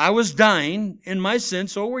passed. I was dying in my sin,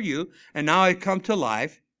 so were you, and now I come to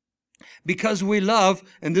life because we love,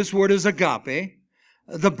 and this word is agape,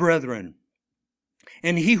 the brethren.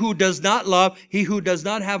 And he who does not love, he who does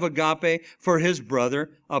not have agape for his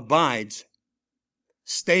brother abides,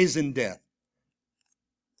 stays in death.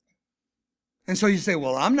 And so you say,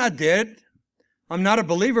 well, I'm not dead. I'm not a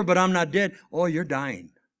believer, but I'm not dead. Oh, you're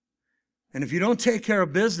dying. And if you don't take care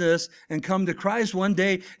of business and come to Christ, one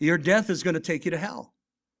day your death is going to take you to hell.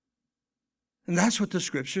 And that's what the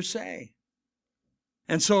scriptures say.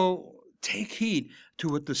 And so take heed to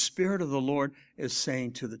what the Spirit of the Lord is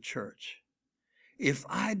saying to the church. If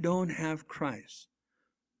I don't have Christ,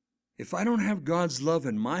 if I don't have God's love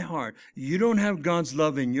in my heart, you don't have God's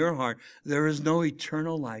love in your heart, there is no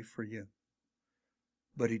eternal life for you,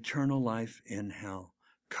 but eternal life in hell,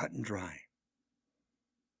 cut and dry.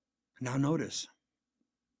 Now notice,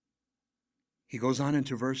 he goes on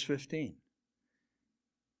into verse 15.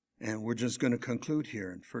 And we're just going to conclude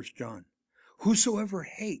here in 1 John. Whosoever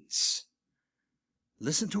hates,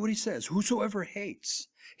 listen to what he says, whosoever hates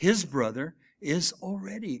his brother is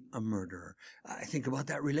already a murderer. I think about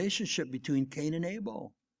that relationship between Cain and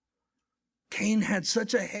Abel. Cain had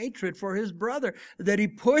such a hatred for his brother that he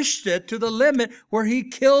pushed it to the limit where he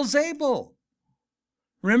kills Abel.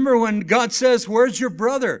 Remember when God says, where's your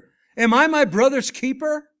brother? Am I my brother's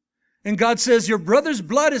keeper? And God says, your brother's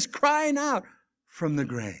blood is crying out from the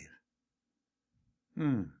grave.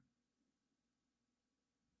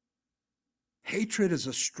 Hatred is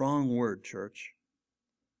a strong word, church.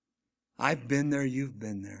 I've been there, you've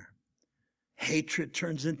been there. Hatred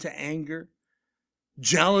turns into anger.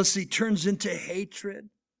 Jealousy turns into hatred.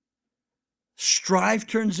 Strife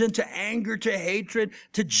turns into anger, to hatred,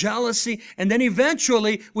 to jealousy. And then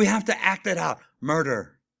eventually we have to act it out.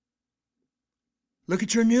 Murder. Look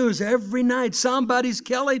at your news every night. Somebody's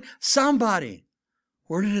killing somebody.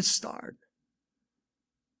 Where did it start?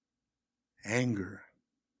 Anger,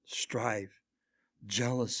 strife,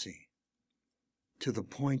 jealousy, to the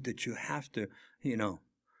point that you have to,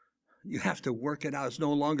 you have to work it out. It's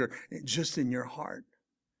no longer just in your heart.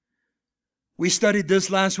 We studied this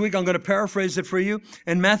last week. I'm going to paraphrase it for you.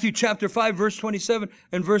 In Matthew chapter 5, verse 27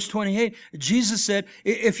 and verse 28, Jesus said,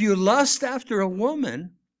 if you lust after a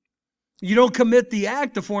woman, you don't commit the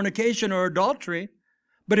act of fornication or adultery.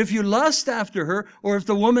 But if you lust after her, or if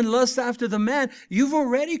the woman lusts after the man, you've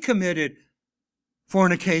already committed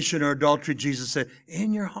fornication or adultery, Jesus said,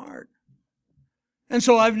 in your heart. And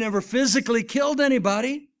so I've never physically killed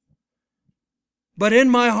anybody, but in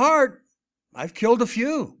my heart, I've killed a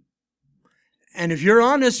few. And if you're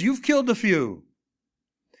honest, you've killed a few.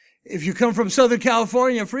 If you come from Southern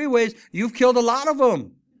California freeways, you've killed a lot of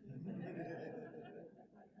them.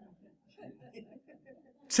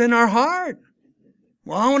 It's in our heart.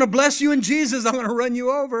 Well, I want to bless you in Jesus. I'm going to run you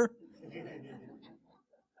over.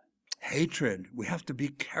 Hatred. We have to be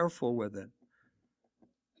careful with it.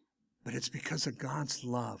 But it's because of God's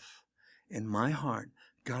love in my heart,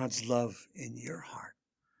 God's love in your heart,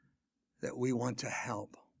 that we want to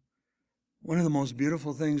help. One of the most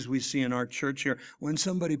beautiful things we see in our church here, when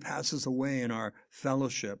somebody passes away in our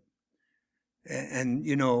fellowship, and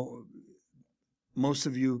most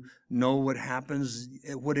of you know what happens,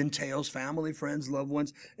 what entails family, friends, loved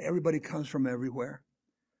ones. Everybody comes from everywhere.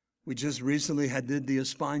 We just recently did the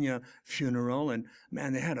España funeral, and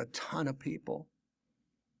man, they had a ton of people.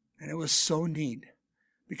 And it was so neat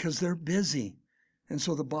because they're busy. And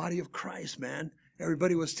so the body of Christ, man,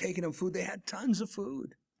 everybody was taking them food. They had tons of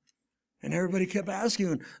food. And everybody kept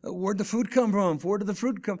asking, where'd the food come from? Where did the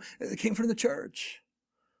food come? It came from the church,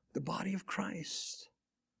 the body of Christ.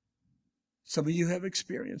 Some of you have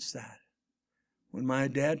experienced that. When my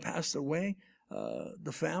dad passed away,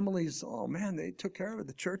 the families, oh man, they took care of it.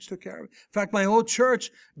 The church took care of it. In fact, my old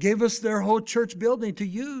church gave us their whole church building to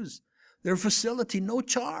use, their facility, no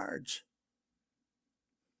charge.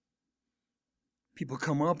 People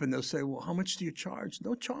come up and they'll say, well, how much do you charge?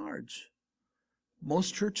 No charge.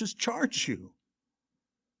 Most churches charge you.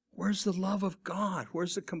 Where's the love of God?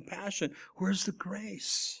 Where's the compassion? Where's the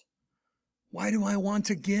grace? Why do I want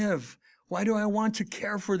to give? Why do I want to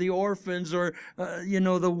care for the orphans or,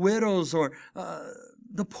 the widows or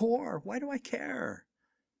the poor? Why do I care?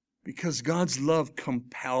 Because God's love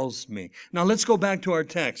compels me. Now let's go back to our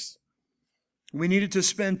text. We needed to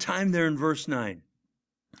spend time there in verse 9.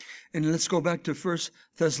 And let's go back to 1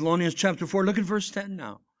 Thessalonians chapter 4. Look at verse 10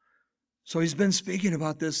 now. So he's been speaking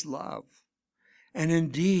about this love. And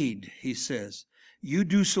indeed, he says, you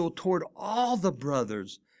do so toward all the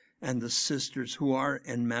brothers and the sisters who are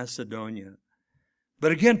in Macedonia.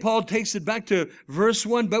 But again, Paul takes it back to verse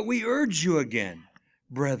 1. But we urge you again,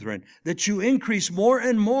 brethren, that you increase more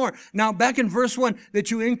and more. Now, back in verse 1, that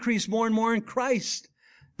you increase more and more in Christ.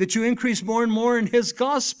 That you increase more and more in His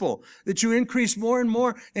gospel. That you increase more and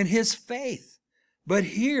more in His faith. But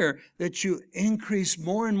here, that you increase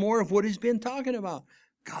more and more of what he's been talking about.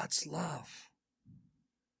 God's love.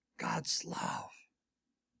 God's love.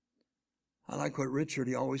 I like what Richard,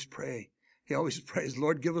 he always prays,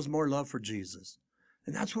 Lord, give us more love for Jesus.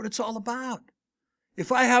 And that's what it's all about.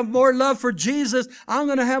 If I have more love for Jesus, I'm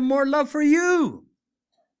going to have more love for you.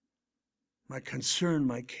 my concern,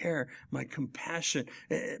 my care, my compassion,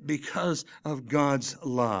 because of God's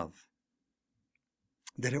love,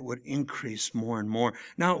 that it would increase more and more.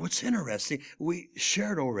 Now, what's interesting, we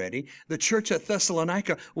shared already, the church at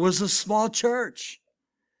Thessalonica was a small church.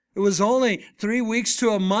 It was only 3 weeks to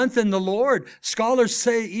a month in the Lord. Scholars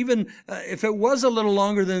say even if it was a little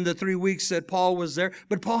longer than the 3 weeks that Paul was there,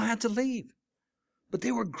 but Paul had to leave. But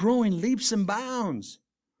they were growing leaps and bounds.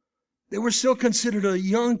 They were still considered a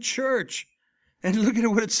young church. And look at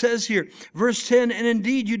what it says here. Verse 10, and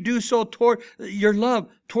indeed you do so toward your love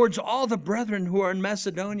towards all the brethren who are in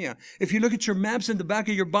Macedonia. If you look at your maps in the back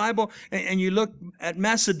of your Bible and you look at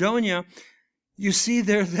Macedonia, you see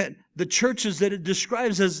there that the churches that it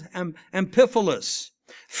describes as Amphipolis,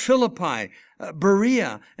 Philippi,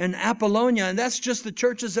 Berea, and Apollonia, and that's just the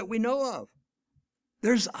churches that we know of.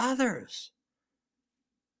 There's others.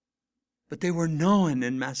 But they were known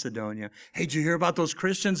in Macedonia. Hey, did you hear about those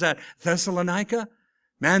Christians at Thessalonica?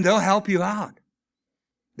 Man, they'll help you out.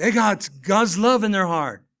 They got God's love in their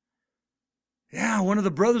heart. Yeah, one of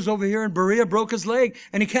the brothers over here in Berea broke his leg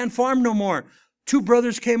and he can't farm no more. 2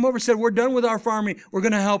 brothers came over and said, we're done with our farming. We're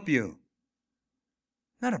going to help you. Isn't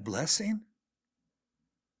that a blessing?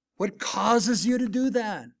 What causes you to do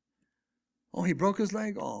that? Oh, he broke his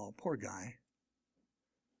leg? Oh, poor guy.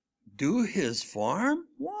 Do his farm?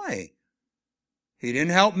 Why? He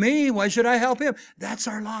didn't help me. Why should I help him? That's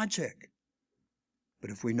our logic.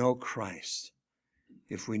 But if we know Christ,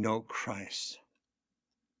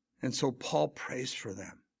 and so Paul prays for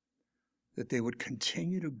them, that they would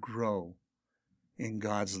continue to grow in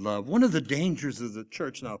God's love. One of the dangers of the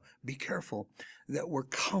church now, be careful, that we're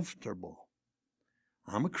comfortable.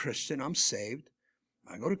 I'm a Christian, I'm saved.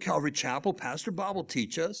 I go to Calvary Chapel, Pastor Bob will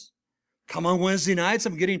teach us. Come on Wednesday nights,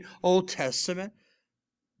 I'm getting Old Testament.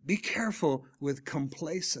 Be careful with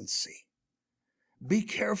complacency. Be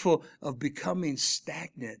careful of becoming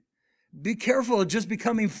stagnant. Be careful of just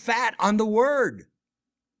becoming fat on the Word.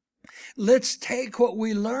 Let's take what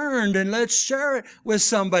we learned and let's share it with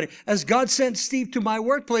somebody. As God sent Steve to my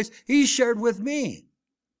workplace, he shared with me.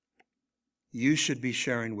 You should be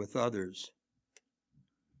sharing with others.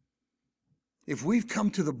 If we've come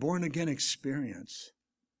to the born-again experience,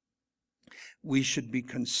 we should be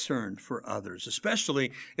concerned for others,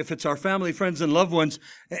 especially if it's our family, friends, and loved ones,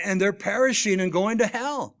 and they're perishing and going to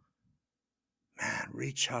hell. Man,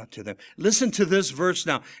 reach out to them. Listen to this verse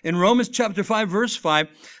now. In Romans chapter 5, verse 5,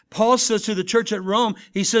 Paul says to the church at Rome,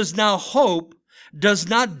 he says, now hope does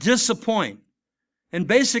not disappoint. And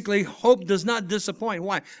basically, hope does not disappoint.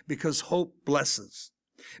 Why? Because hope blesses.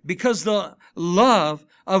 Because the love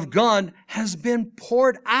of God has been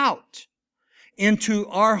poured out into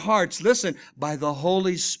our hearts, listen, by the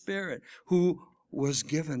Holy Spirit who was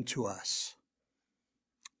given to us.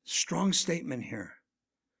 Strong statement here.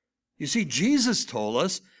 You see, Jesus told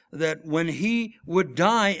us that when he would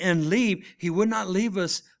die and leave, he would not leave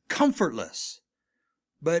us comfortless,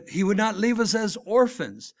 but he would not leave us as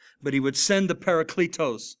orphans, but he would send the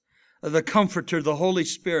Parakletos, the Comforter, the Holy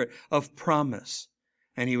Spirit of promise.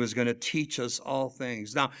 And he was going to teach us all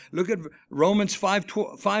things. Now, look at Romans 5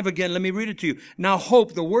 again. Let me read it to you. Now,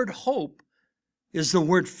 hope, the word hope is the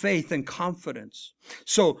word faith and confidence.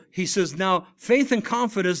 So he says, now, faith and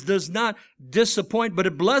confidence does not disappoint, but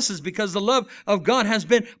it blesses because the love of God has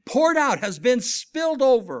been poured out, has been spilled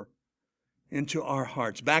over into our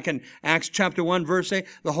hearts. Back in Acts chapter 1, verse 8,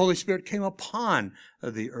 the Holy Spirit came upon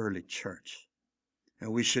the early church.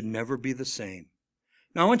 And we should never be the same.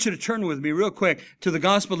 Now, I want you to turn with me real quick to the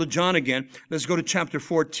Gospel of John again. Let's go to chapter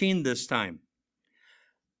 14 this time.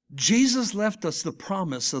 Jesus left us the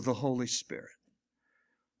promise of the Holy Spirit.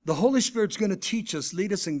 The Holy Spirit's going to teach us,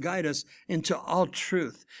 lead us, and guide us into all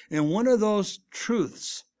truth. And one of those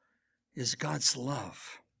truths is God's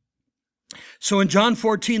love. So in John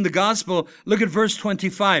 14, the Gospel, look at verse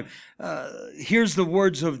 25. Here's the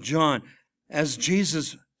words of John as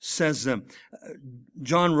Jesus says them.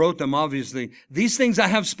 John wrote them, obviously. These things I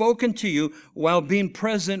have spoken to you while being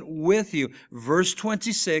present with you. Verse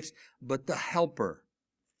 26, but the Helper,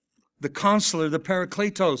 the Counselor, the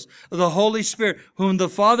Parakletos, the Holy Spirit, whom the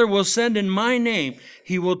Father will send in my name,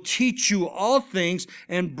 he will teach you all things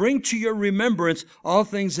and bring to your remembrance all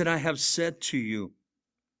things that I have said to you.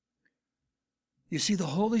 You see, the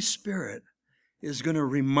Holy Spirit is going to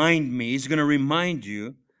remind me, he's going to remind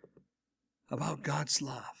you about God's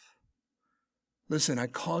love. Listen, I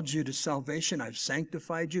called you to salvation. I've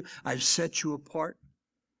sanctified you. I've set you apart.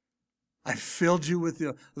 I've filled you with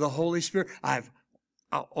the Holy Spirit. I've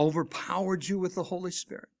overpowered you with the Holy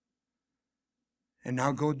Spirit. And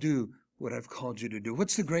now go do what I've called you to do.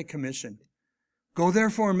 What's the Great Commission? Go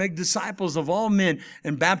therefore and make disciples of all men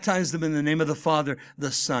and baptize them in the name of the Father,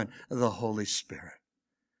 the Son, and the Holy Spirit.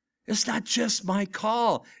 It's not just my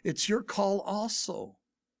call. It's your call also.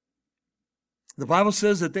 The Bible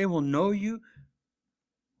says that they will know you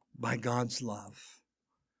by God's love.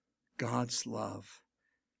 God's love.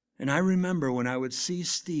 And I remember when I would see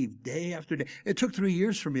Steve day after day. It took 3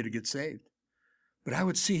 years for me to get saved. But I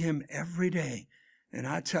would see him every day. And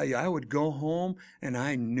I tell you, I would go home and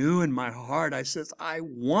I knew in my heart, I says, I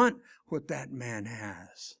want what that man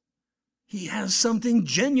has. He has something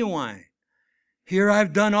genuine. Here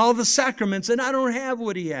I've done all the sacraments and I don't have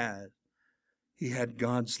what he had. He had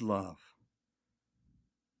God's love.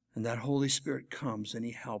 And that Holy Spirit comes and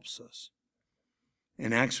he helps us.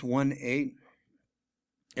 In Acts 1:8,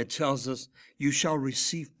 it tells us, you shall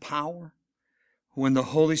receive power when the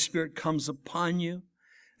Holy Spirit comes upon you.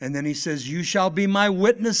 And then he says, you shall be my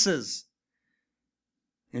witnesses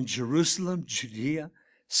in Jerusalem, Judea,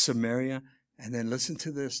 Samaria, and then listen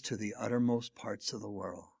to this, to the uttermost parts of the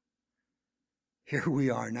world. Here we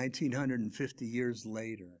are, 1950 years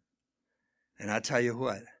later. And I tell you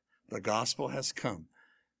what, the gospel has come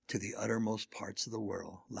to the uttermost parts of the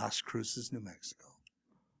world. Las Cruces, New Mexico.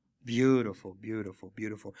 Beautiful, beautiful,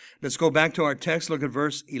 beautiful. Let's go back to our text. Look at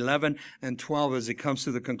verse 11 and 12 as it comes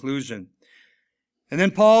to the conclusion. And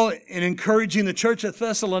then Paul, in encouraging the church at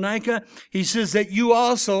Thessalonica, he says that you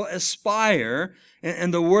also aspire,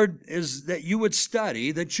 and the word is that you would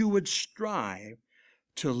study, that you would strive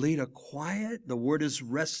to lead a quiet, the word is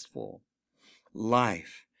restful,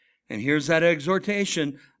 life. And here's that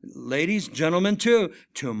exhortation, ladies, gentlemen too,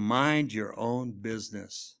 to mind your own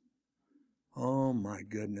business. Oh my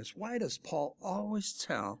goodness. Why does Paul always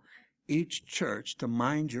tell each church to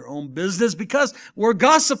mind your own business? Because we're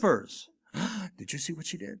gossipers. Did you see what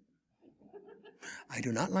she did? I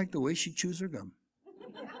do not like the way she chews her gum.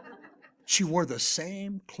 She wore the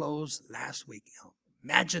same clothes last week.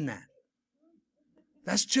 Imagine that.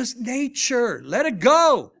 That's just nature. Let it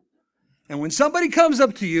go. And when somebody comes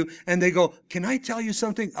up to you and they go, can I tell you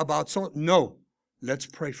something about so? No, let's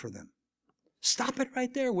pray for them. Stop it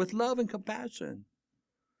right there with love and compassion.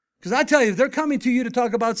 Because I tell you, if they're coming to you to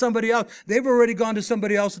talk about somebody else, they've already gone to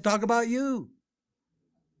somebody else to talk about you.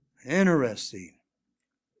 Interesting.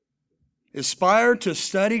 Aspire to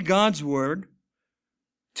study God's word,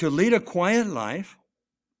 to lead a quiet life,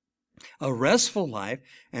 a restful life,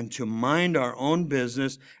 and to mind our own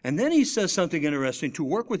business. And then he says something interesting, to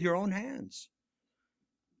work with your own hands,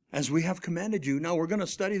 as we have commanded you. Now, we're going to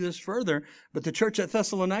study this further, but the church at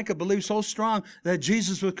Thessalonica believed so strong that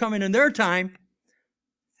Jesus was coming in their time,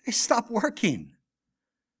 they stopped working.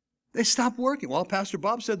 They stopped working. Well, Pastor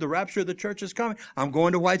Bob said the rapture of the church is coming. I'm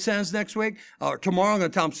going to White Sands next week. Tomorrow I'm going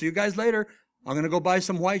to tell them, see you guys later. I'm going to go buy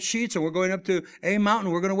some white sheets and we're going up to A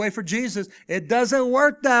Mountain. We're going to wait for Jesus. It doesn't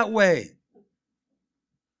work that way.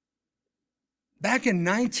 Back in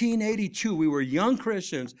 1982, we were young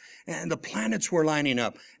Christians and the planets were lining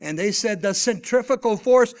up. And they said the centrifugal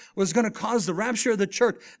force was going to cause the rapture of the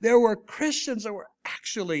church. There were Christians that were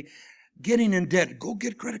actually getting in debt. Go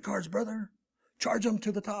get credit cards, brother. Charge them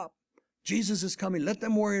to the top. Jesus is coming. Let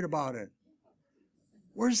them worry about it.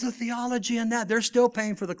 Where's the theology in that? They're still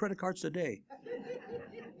paying for the credit cards today.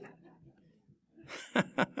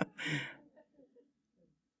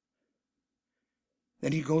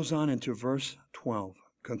 Then he goes on into verse 12,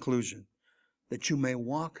 conclusion, that you may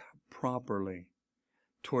walk properly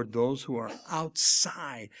toward those who are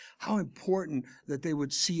outside. How important that they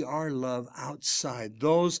would see our love outside.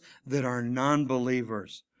 Those that are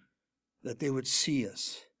non-believers, that they would see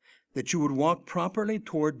us. That you would walk properly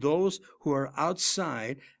toward those who are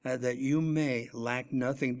outside, that you may lack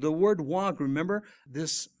nothing. The word walk, remember,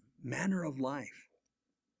 this manner of life,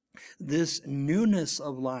 this newness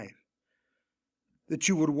of life. That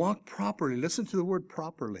you would walk properly. Listen to the word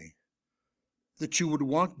properly. That you would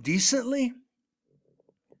walk decently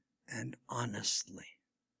and honestly.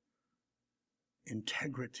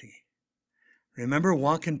 Integrity. Remember,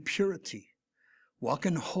 walk in purity. Walk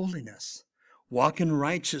in holiness. Walk in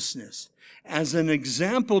righteousness. As an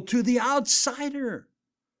example to the outsider.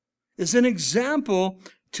 As an example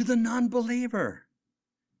to the non-believer.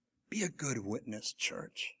 Be a good witness,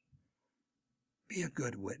 church. Be a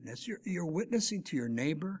good witness. You're witnessing to your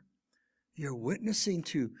neighbor. You're witnessing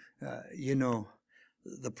to,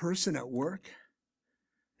 the person at work.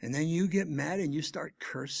 And then you get mad and you start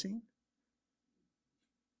cursing.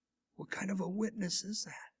 What kind of a witness is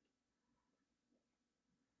that?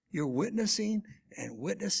 You're witnessing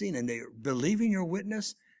and they're believing your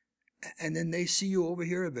witness. And then they see you over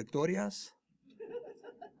here at Victoria's.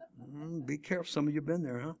 Be careful. Some of you have been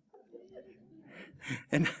there, huh?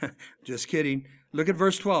 And just kidding. Look at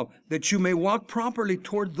verse 12. That you may walk properly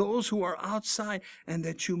toward those who are outside, and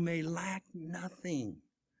that you may lack nothing.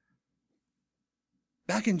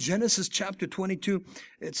 Back in Genesis chapter 22,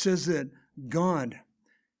 it says that God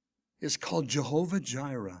is called Jehovah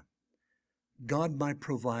Jireh. God my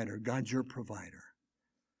provider. God your provider.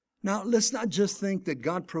 Now, let's not just think that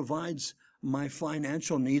God provides my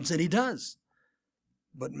financial needs, and He does.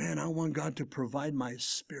 But man, I want God to provide my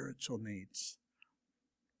spiritual needs.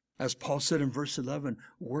 As Paul said in verse 11,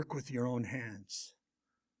 work with your own hands.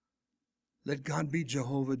 Let God be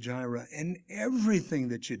Jehovah Jireh in everything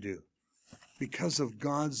that you do because of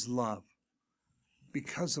God's love.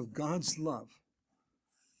 Because of God's love,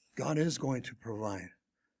 God is going to provide.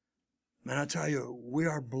 Man, I tell you, we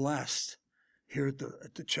are blessed here at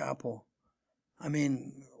the chapel. I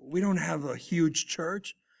mean, we don't have a huge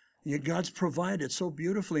church, yet God's provided so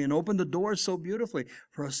beautifully and opened the doors so beautifully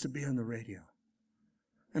for us to be on the radio.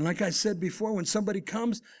 And like I said before, when somebody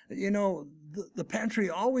comes, you know, the pantry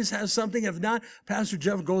always has something. If not, Pastor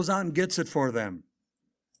Jeff goes out and gets it for them.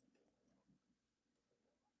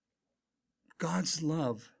 God's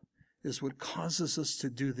love is what causes us to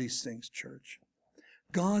do these things, church.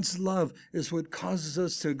 God's love is what causes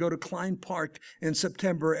us to go to Klein Park in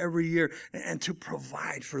September every year and to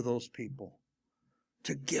provide for those people,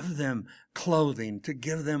 to give them clothing, to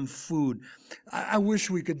give them food. I wish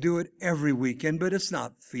we could do it every weekend, but it's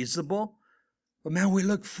not feasible. But man, we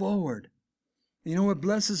look forward. You know what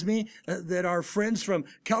blesses me? That our friends from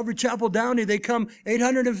Calvary Chapel Downey, they come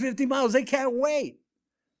 850 miles. They can't wait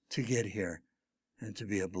to get here and to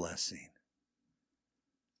be a blessing.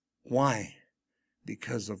 Why?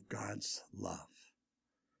 Because of God's love.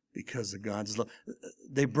 Because of God's love.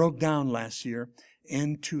 They broke down last year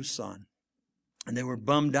in Tucson. And they were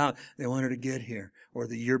bummed out. They wanted to get here. Or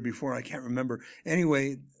the year before, I can't remember.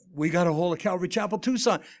 Anyway, we got a hold of Calvary Chapel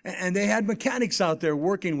Tucson. And they had mechanics out there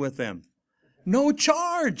working with them. No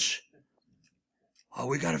charge. Oh,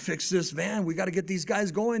 we got to fix this van. We got to get these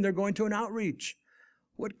guys going. They're going to an outreach.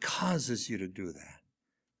 What causes you to do that?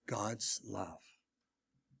 God's love.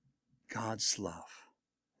 God's love.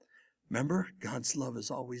 Remember, God's love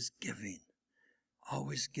is always giving,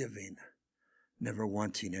 never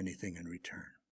wanting anything in return.